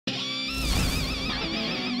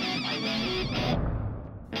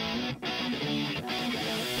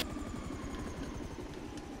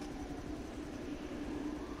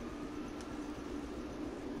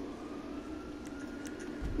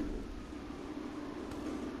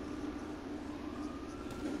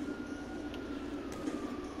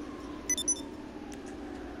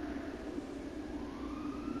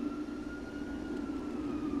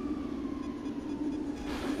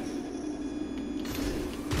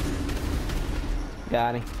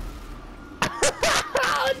Got him.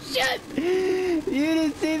 Oh shit! You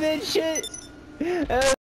didn't see that shit?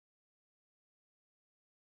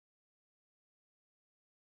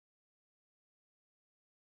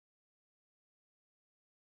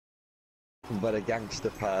 But a gangster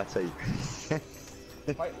party.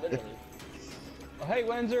 Quite literally. Oh, hey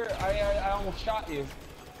Windsor, I almost shot you.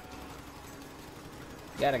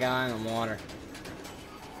 Got a guy in the water.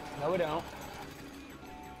 No we don't.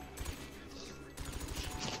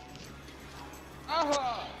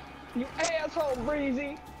 Ah! You asshole,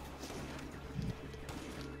 Breezy!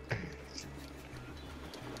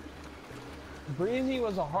 Breezy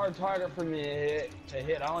was a hard target for me to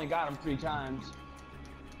hit. I only got him 3 times.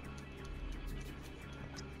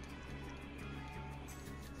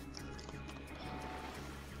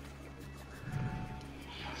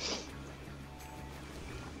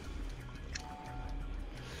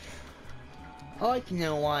 I'd like to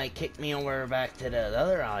know why it kicked me over back to the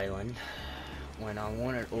other island when I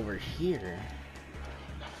wanted over here.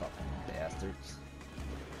 Fucking bastards.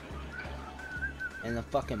 And the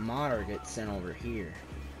fucking modder gets sent over here.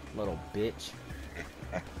 Little bitch.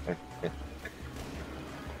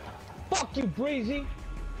 Fuck you, Breezy!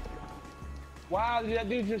 Wow, that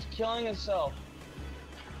dude's just killing himself.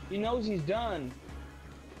 He knows he's done.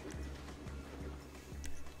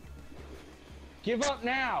 Give up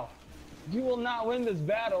now! You will not win this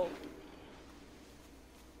battle.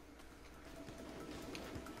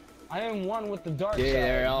 I am one with the dark side. Dude,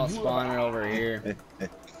 they're all spawning over here.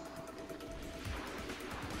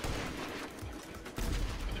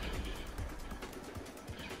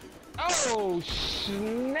 Oh,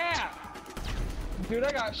 snap! Dude,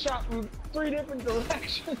 I got shot from 3 different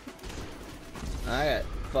directions. I got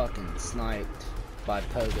fucking sniped by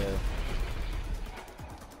Pogo.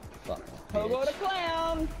 Fucking Pogo the bitch.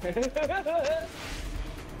 clown!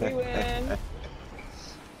 We win!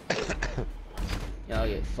 Y'all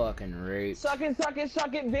get fucking raped. Suck it,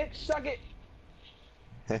 bitch, suck it!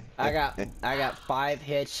 I got 5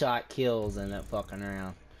 headshot kills in that fucking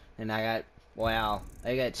round. And I got, wow,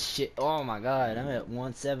 I got shit, oh my god, I'm at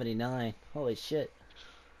 179. Holy shit.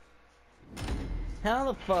 How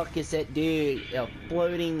the fuck is that dude a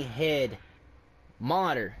floating head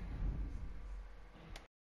modder?